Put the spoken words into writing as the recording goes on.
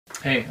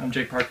Hey, I'm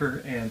Jake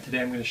Parker, and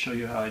today I'm going to show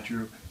you how I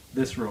drew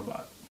this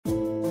robot.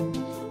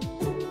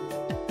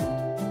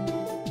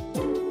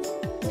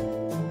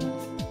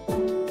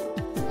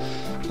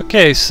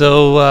 Okay,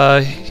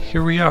 so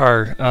here we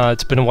are.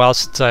 It's been a while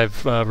since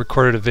I've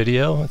recorded a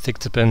video. I think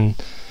it's been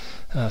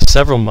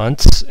several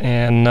months,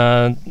 and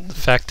the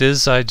fact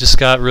is I just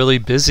got really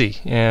busy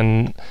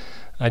and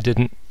I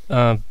didn't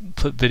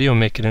put video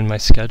making in my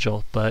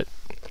schedule, but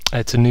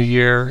it's a new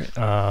year.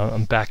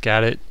 I'm back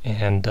at it,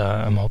 and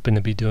I'm hoping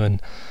to be doing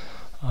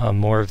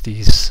more of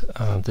these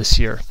this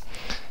year.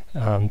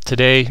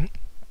 Today,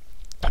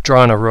 I'm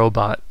drawing a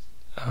robot,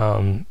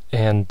 and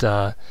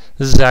this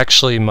is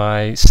actually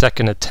my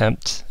second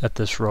attempt at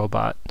this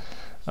robot.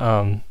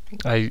 I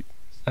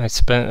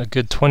spent a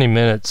good 20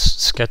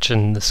 minutes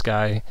sketching this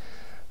guy,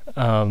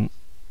 and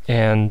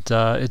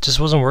it just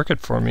wasn't working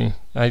for me.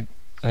 I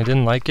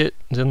didn't like it,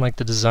 didn't like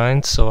the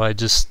design, so I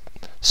just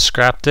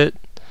scrapped it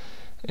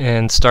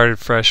and started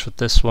fresh with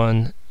this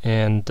one,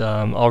 and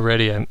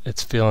already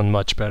it's feeling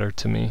much better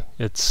to me.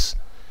 It's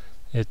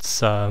you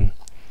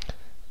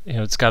know,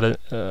 it's got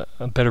a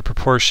better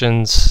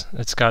proportions.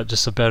 It's got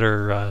just a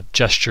better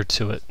gesture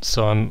to it.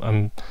 So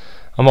I'm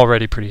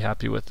already pretty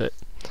happy with it.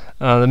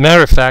 The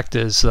matter of fact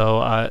is, though,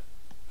 I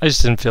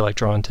just didn't feel like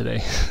drawing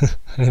today.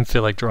 I didn't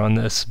feel like drawing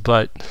this,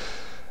 but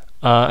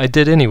I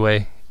did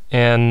anyway,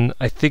 and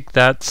I think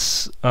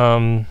that's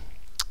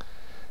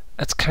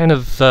kind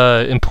of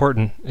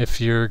important if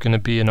you're going to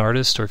be an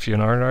artist, or if you're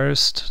an art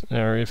artist,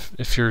 or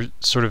if you're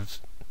sort of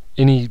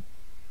any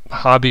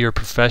hobby or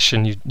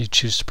profession you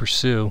choose to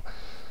pursue.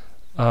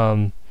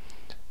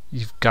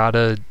 You've got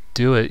to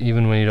do it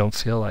even when you don't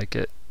feel like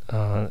it.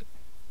 I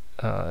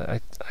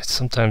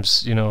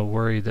sometimes,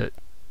 worry that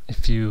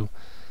if you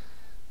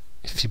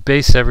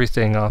base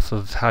everything off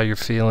of how you're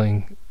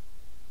feeling,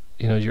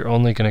 you're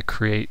only going to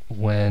create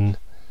when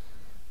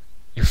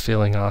you're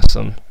feeling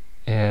awesome.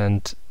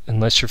 And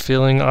unless you're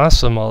feeling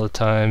awesome all the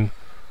time,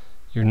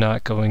 you're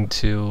not going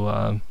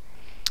to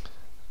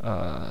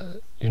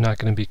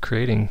be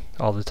creating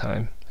all the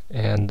time.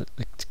 And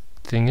the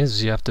thing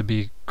is, you have to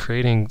be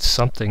creating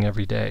something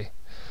every day,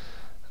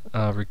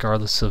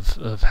 regardless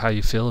of how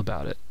you feel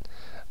about it.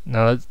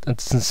 Now that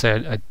doesn't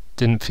say I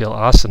didn't feel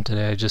awesome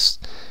today. I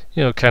just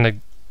kind of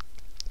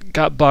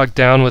got bogged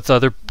down with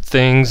other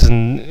things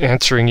and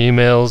answering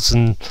emails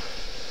and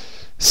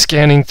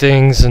scanning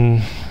things,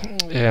 and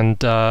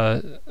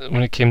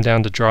when it came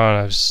down to drawing,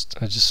 I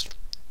just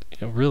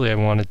really I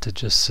wanted to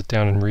just sit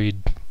down and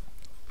read.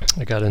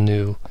 I got a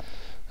new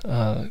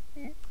Usagi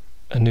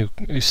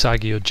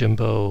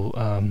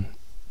Yojimbo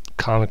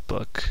comic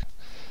book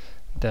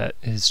that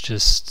is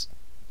just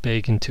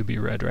begging to be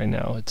read right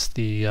now. It's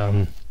the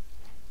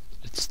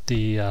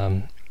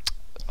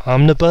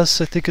Omnibus,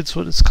 I think it's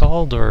what it's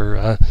called,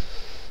 or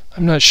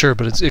I'm not sure,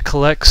 but it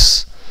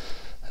collects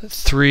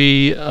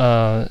three.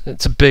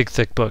 It's a big,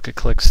 thick book. It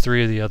collects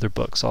three of the other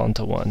books all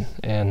into one,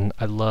 and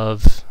I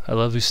love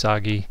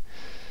Usagi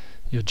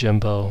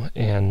Yojimbo,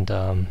 and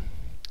I'm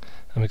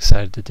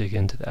excited to dig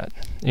into that.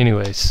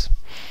 Anyways,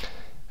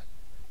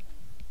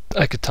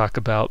 I could talk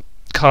about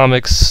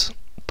comics,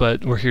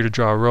 but we're here to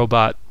draw a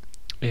robot,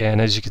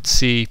 and as you can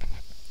see,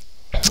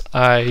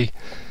 I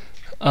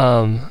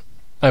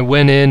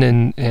went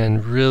in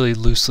and really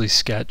loosely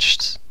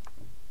sketched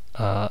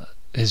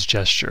his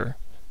gesture.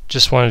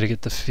 Just wanted to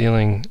get the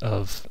feeling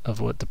of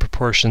what the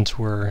proportions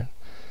were,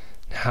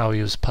 how he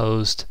was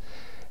posed,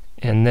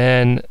 and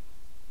then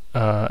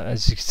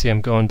as you can see,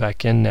 I'm going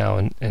back in now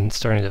and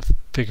starting to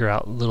figure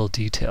out little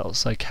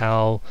details, like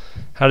how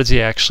does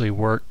he actually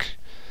work?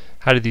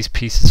 How do these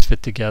pieces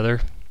fit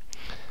together?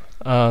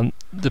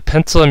 The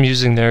pencil I'm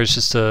using there is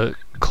just a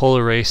Coal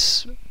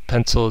Erase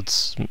pencil.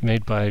 It's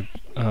made by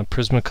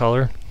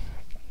Prismacolor,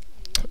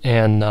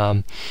 and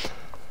I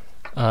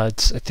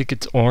think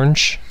it's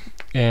orange,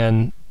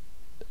 and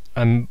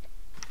I'm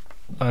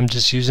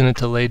just using it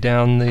to lay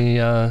down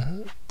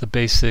the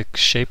basic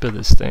shape of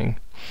this thing.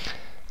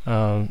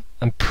 I'm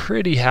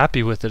pretty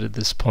happy with it at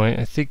this point.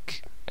 I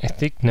think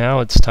now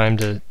it's time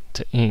to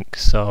ink,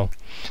 so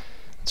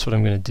that's what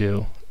I'm going to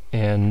do.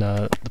 And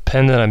the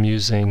pen that I'm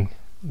using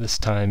this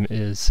time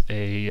is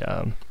it's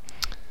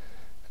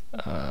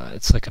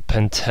like a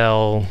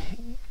Pentel.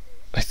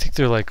 I think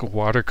they're like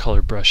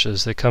watercolor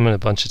brushes. They come in a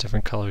bunch of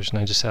different colors, and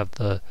I just have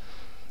the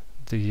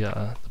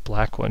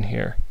black one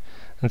here.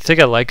 And the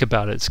thing I like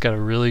about it, it's got a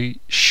really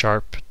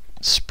sharp,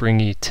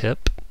 springy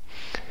tip,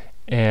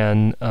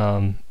 and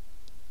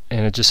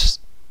it just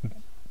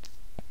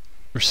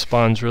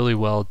responds really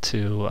well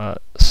to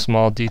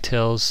small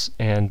details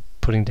and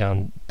putting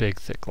down big,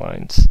 thick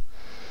lines.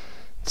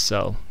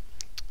 So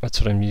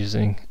that's what I'm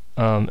using,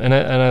 and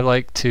I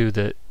like too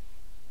that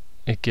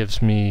it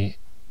gives me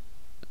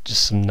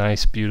just some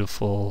nice,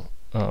 beautiful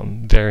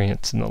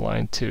variance in the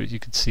line too. You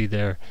can see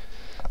there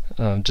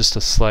just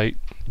a slight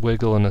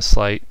wiggle and a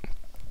slight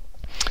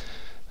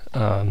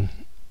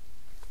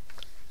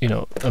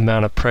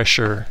amount of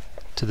pressure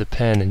to the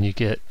pen, and you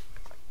get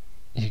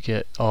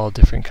all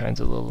different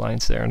kinds of little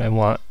lines there. And I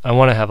want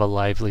to have a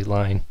lively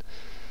line,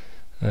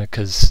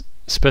 because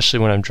especially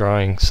when I'm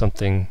drawing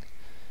something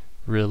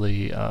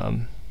really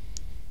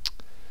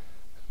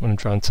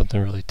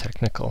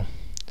technical.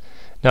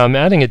 Now I'm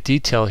adding a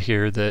detail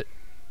here that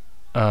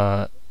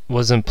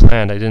wasn't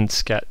planned. I didn't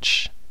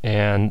sketch,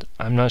 and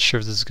I'm not sure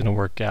if this is going to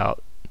work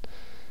out.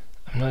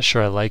 I'm not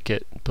sure I like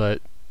it,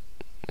 but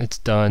it's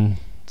done,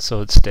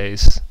 so it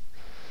stays.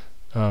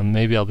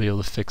 Maybe I'll be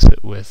able to fix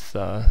it with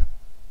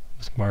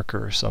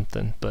marker or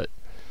something, but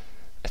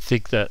I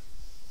think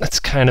that's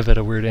kind of at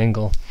a weird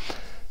angle.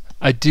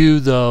 I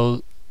do,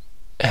 though,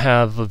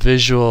 have a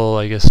visual,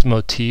 I guess,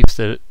 motif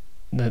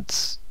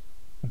that's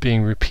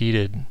being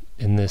repeated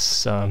in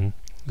this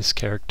this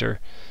character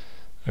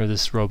or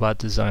this robot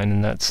design,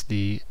 and that's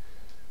the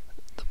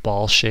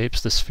ball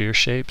shapes, the sphere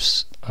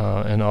shapes,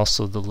 and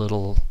also the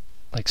little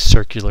like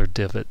circular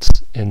divots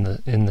in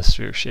the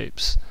sphere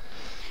shapes.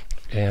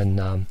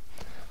 And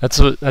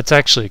that's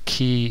actually a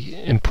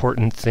key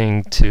important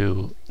thing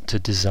to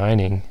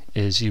designing,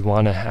 is you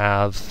want to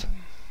have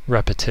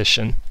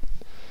repetition.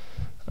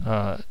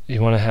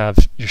 You want to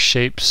have your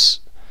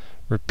shapes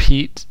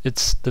repeat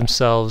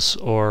themselves,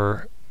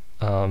 or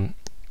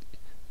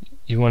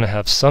you want to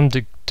have some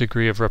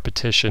degree of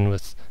repetition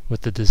with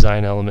the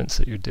design elements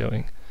that you're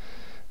doing.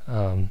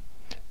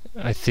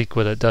 I think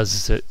what it does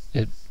is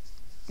it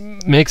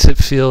makes it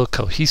feel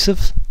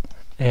cohesive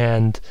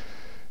and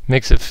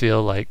makes it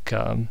feel like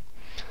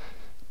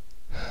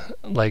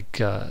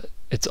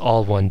it's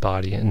all one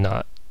body and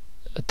not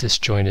a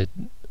disjointed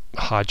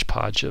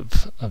hodgepodge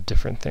of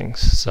different things.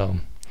 So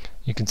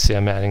you can see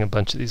I'm adding a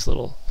bunch of these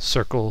little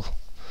circle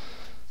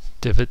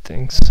divot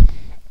things.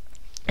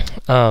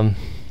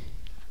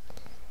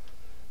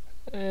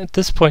 At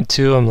this point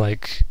too,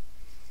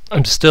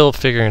 I'm still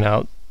figuring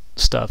out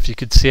stuff. You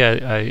could see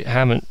I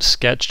haven't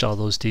sketched all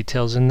those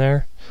details in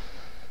there,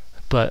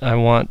 but I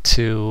want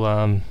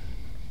to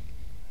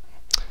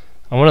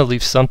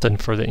leave something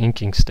for the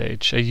inking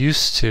stage. I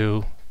used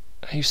to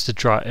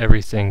draw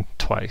everything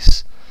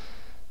twice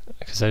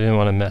because I didn't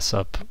want to mess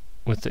up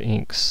with the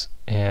inks,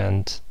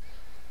 and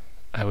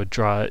I would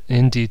draw it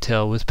in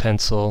detail with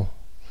pencil,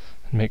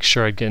 make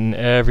sure I'd get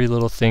every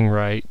little thing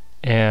right,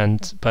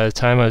 and by the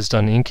time I was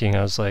done inking,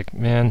 I was like,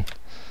 man,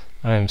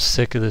 I am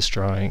sick of this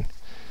drawing.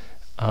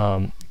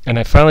 And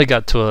I finally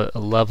got to a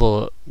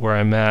level where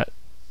I'm at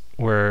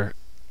where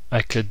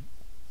I could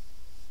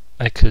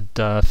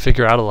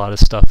figure out a lot of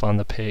stuff on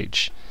the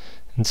page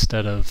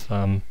instead of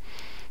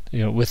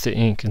with the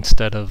ink,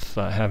 instead of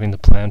having to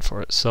plan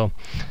for it. So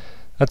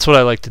that's what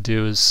I like to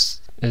do,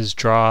 is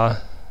draw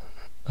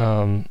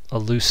a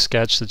loose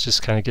sketch that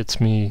just kind of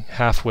gets me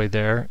halfway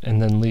there,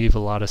 and then leave a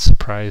lot of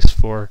surprise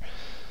for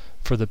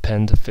the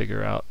pen to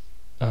figure out,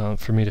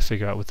 for me to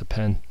figure out with the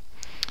pen.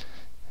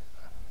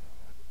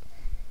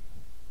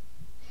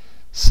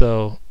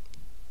 So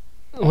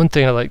one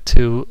thing I like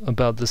too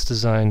about this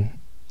design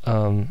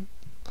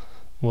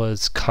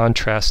was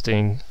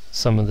contrasting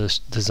some of the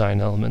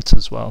design elements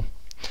as well.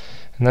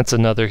 And that's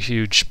another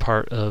huge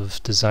part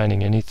of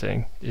designing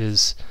anything,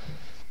 is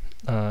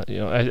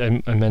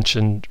I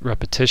mentioned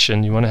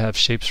repetition. You want to have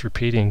shapes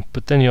repeating,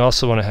 but then you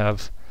also want to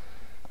have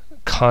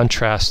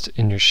contrast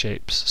in your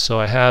shapes. So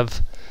I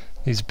have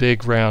these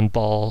big round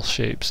ball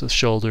shapes, the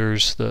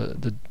shoulders,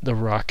 the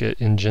rocket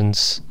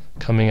engines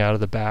coming out of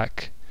the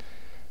back,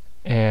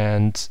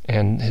 and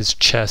his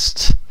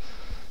chest,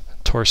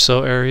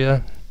 torso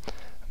area.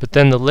 But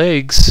then the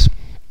legs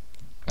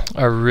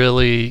are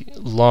really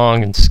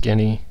long and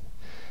skinny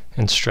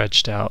and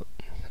stretched out,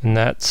 and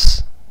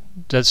that's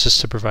just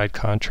to provide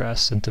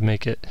contrast and to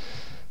make it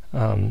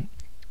I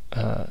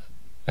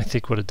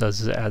think what it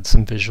does is it adds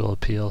some visual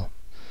appeal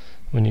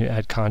when you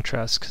add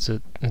contrast, because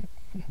it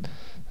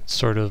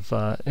sort of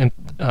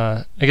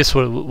I guess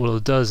what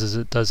it does is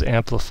it does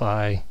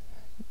amplify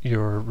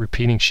your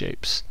repeating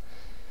shapes,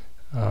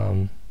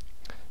 and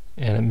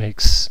it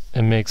makes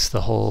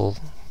the whole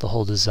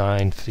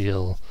design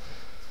feel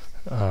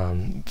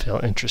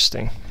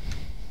interesting.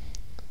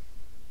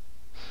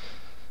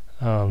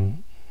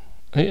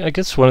 I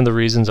guess one of the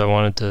reasons I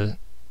wanted to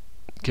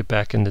get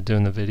back into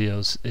doing the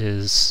videos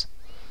is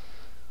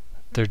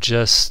they're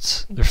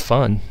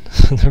fun.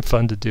 They're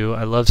fun to do.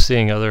 I love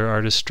seeing other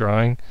artists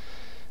drawing,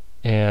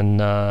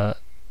 and a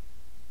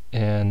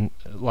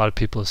lot of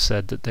people have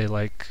said that they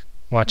like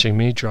watching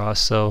me draw,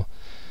 so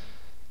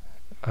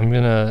I'm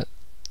gonna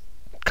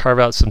carve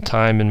out some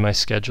time in my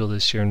schedule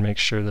this year and make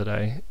sure that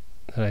I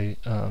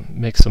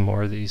make some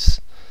more of these.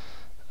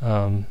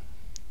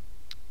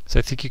 So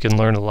I think you can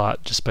learn a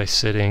lot just by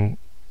sitting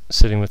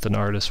with an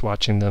artist,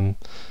 watching them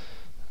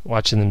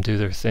do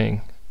their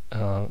thing,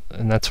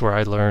 and that's where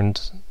I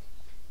learned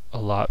a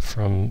lot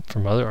from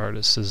other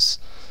artists, is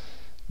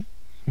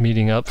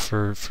meeting up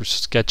for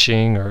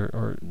sketching,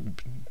 or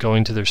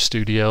going to their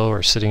studio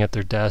or sitting at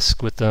their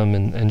desk with them,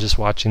 and just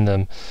watching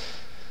them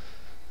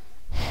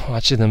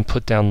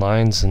put down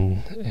lines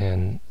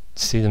and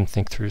see them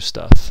think through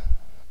stuff.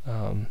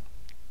 I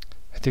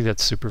think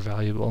that's super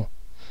valuable.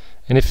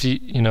 And if you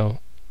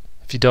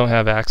don't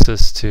have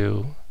access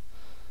to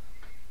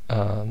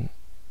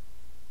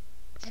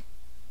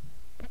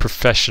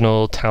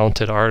professional,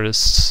 talented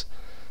artists.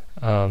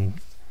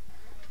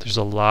 There's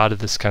a lot of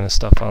this kind of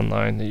stuff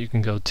online that you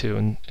can go to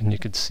and you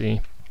could see.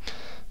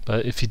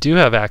 But if you do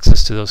have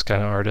access to those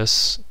kind of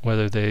artists,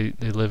 whether they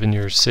live in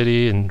your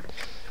city and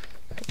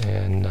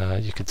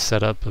you could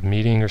set up a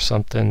meeting or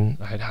something,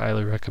 I'd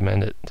highly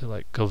recommend it to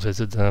like go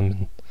visit them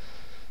and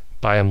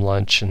buy them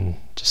lunch and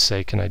just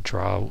say, can I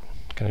draw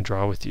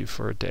with you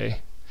for a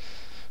day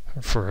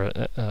or for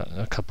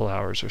a couple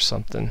hours or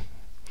something.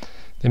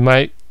 They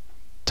might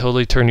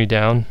totally turn you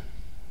down,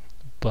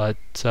 but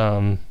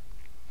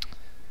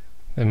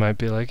they might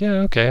be like,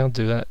 yeah, okay, I'll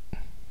do that.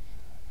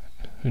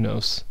 Who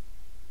knows?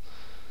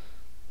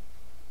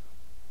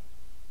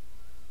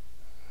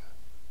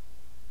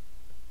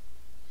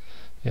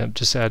 Yep,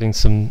 just adding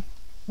some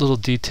little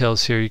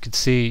details here. You can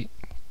see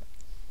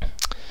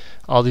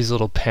all these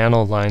little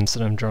panel lines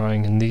that I'm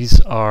drawing, and these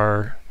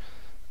are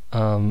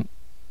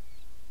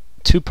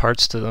two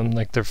parts to them.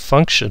 Like, they're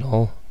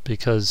functional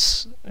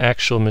because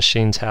actual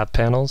machines have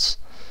panels,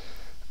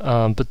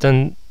 but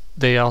then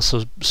they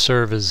also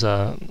serve as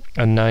a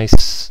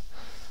nice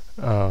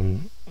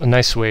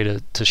way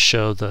to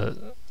show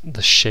the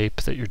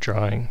shape that you're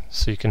drawing.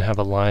 So you can have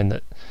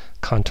a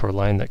contour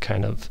line that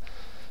kind of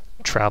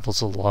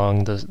travels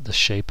along the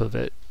shape of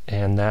it,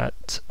 and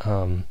that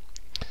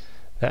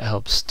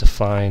helps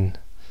define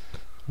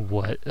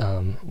what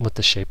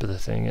the shape of the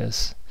thing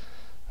is.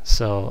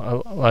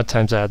 So a lot of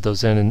times I add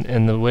those in,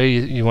 and the way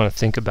you want to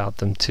think about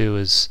them too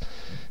is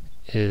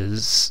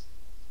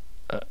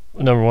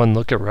number one,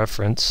 look at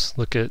reference,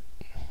 look at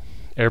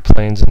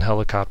airplanes and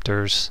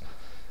helicopters,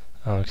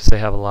 because they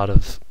have a lot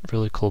of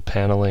really cool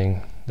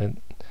paneling that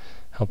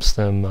helps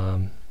them.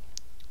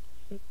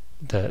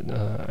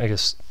 I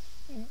guess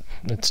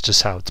it's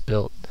just how it's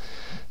built.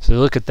 So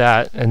look at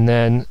that, and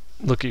then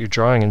look at your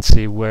drawing and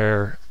see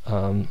where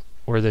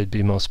they'd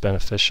be most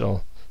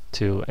beneficial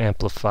to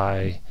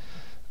amplify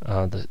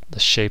the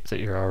shape that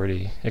you're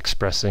already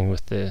expressing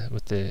with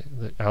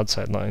the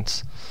outside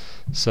lines.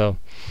 So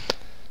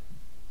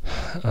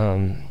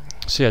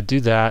yeah, do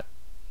that.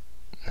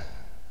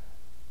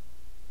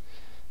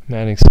 I'm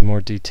adding some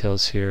more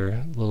details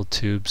here, little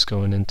tubes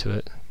going into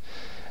it.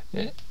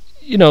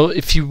 You know,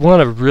 if you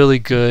want a really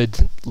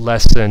good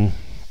lesson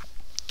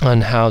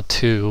on how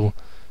to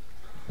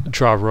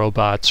draw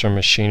robots or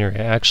machinery,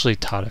 I actually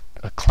taught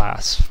a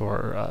class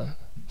for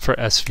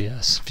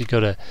SVS. If you go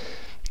to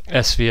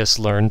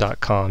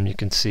svslearn.com, you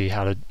can see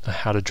how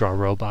to draw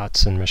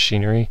robots and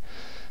machinery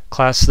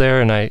class there,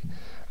 and I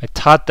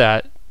taught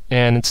that.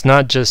 And it's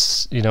not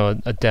just, you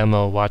know, a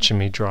demo watching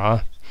me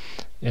draw.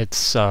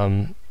 It's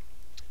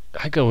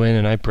I go in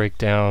and I break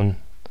down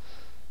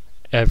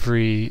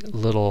every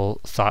little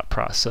thought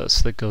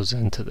process that goes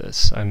into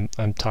this.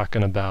 I'm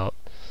talking about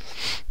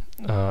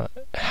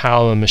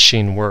how a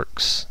machine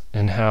works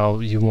and how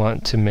you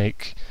want to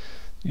make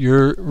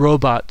your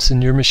robots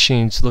and your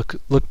machines look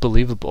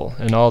believable,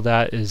 and all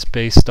that is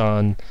based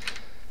on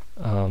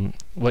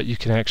what you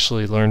can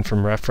actually learn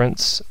from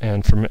reference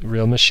and from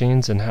real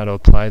machines, and how to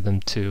apply them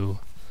to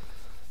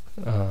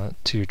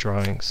your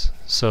drawings.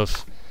 So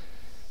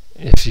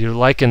if you're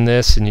liking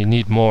this and you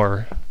need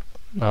more,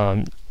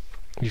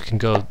 you can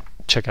go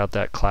check out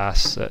that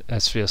class at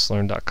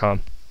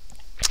svslearn.com.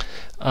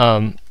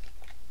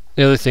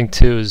 The other thing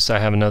too is I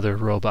have another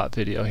robot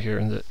video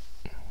here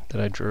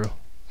that I drew.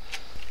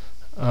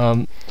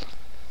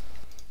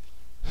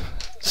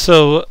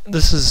 So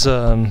this is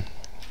a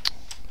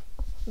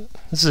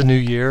new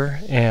year,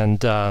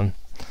 and I'm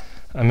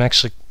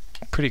actually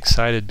pretty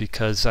excited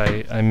because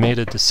I made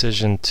a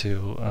decision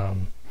to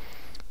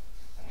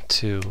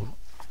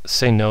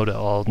say no to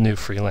all new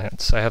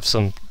freelance. I have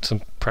some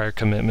prior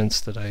commitments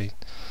that I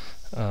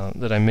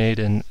made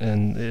in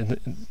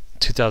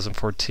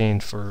 2014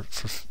 for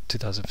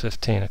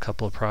 2015, a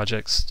couple of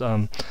projects.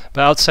 But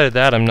outside of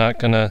that, I'm not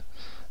gonna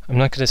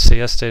say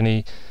yes to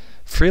any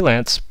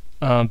freelance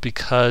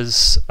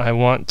because I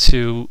want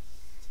to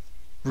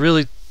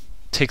really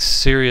take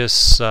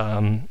serious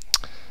the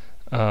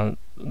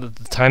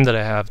time that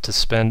I have to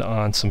spend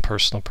on some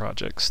personal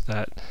projects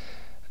that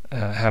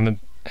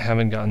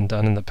haven't gotten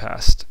done in the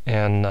past,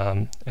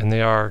 and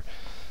they are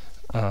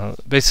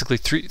basically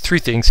three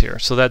things here.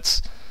 So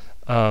that's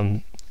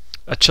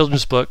a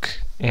children's book,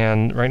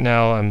 and right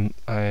now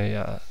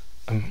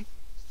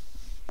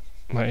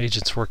my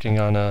agent's working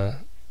on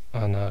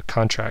a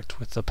contract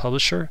with the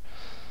publisher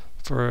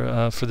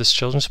for this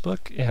children's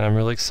book, and I'm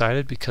really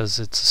excited because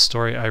it's a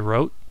story I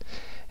wrote,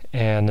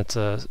 and it's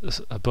a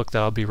book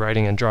that I'll be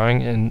writing and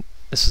drawing, and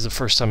this is the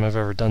first time I've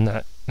ever done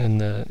that in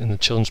the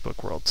children's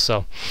book world.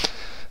 So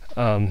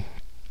I'm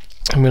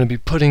going to be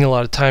putting a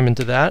lot of time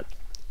into that.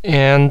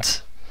 And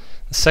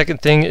the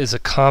second thing is a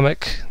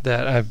comic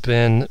that I've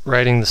been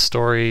writing the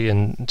story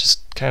and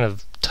just kind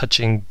of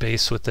touching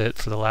base with it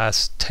for the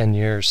last 10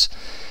 years,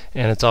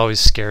 and it's always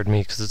scared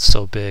me because it's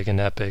so big and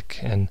epic,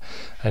 and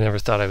I never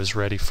thought I was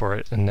ready for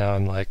it, and now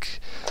I'm like,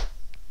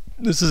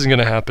 this isn't going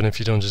to happen if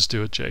you don't just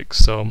do it, Jake.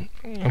 So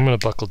I'm going to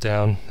buckle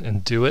down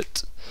and do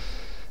it.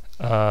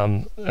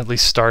 at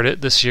least start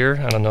it this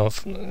year. I don't know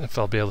if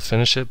I'll be able to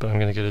finish it, but I'm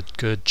going to get a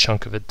good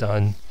chunk of it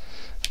done.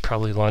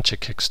 Probably launch a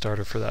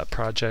Kickstarter for that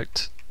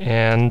project.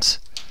 And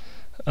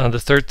the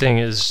third thing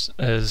is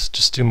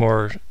just do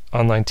more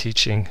online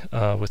teaching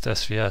with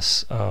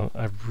SVS.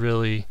 I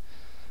really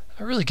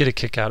get a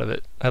kick out of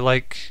it. I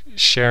like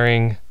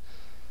sharing,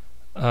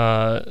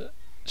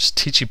 just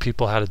teaching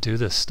people how to do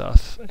this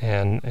stuff,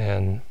 and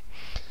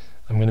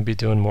I'm going to be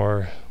doing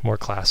more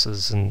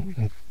classes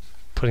and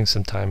putting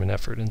some time and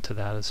effort into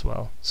that as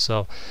well.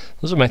 So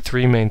those are my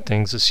three main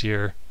things this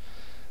year,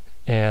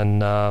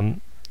 and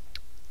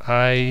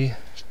I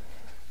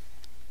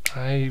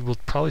will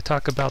probably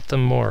talk about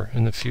them more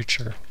in the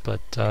future,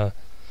 but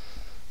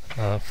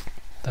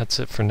that's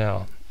it for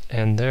now.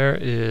 And there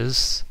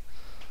is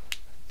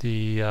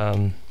the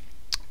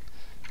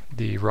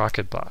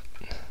rocket bot.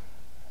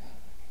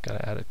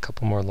 Gotta add a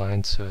couple more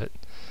lines to it,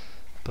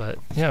 but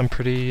yeah, I'm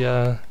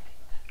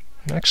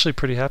actually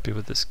pretty happy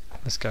with this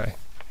guy.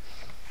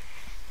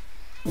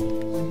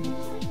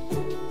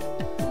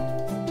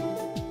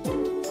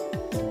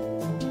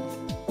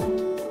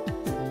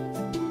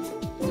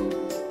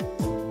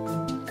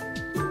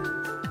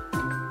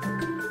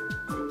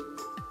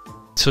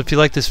 So if you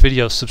like this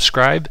video,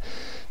 subscribe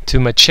to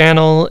my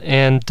channel,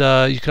 and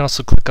you can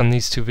also click on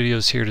these two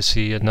videos here to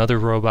see another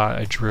robot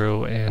I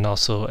drew and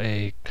also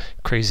a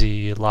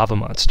crazy lava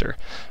monster.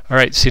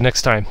 Alright, see you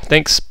next time.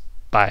 Thanks.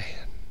 Bye.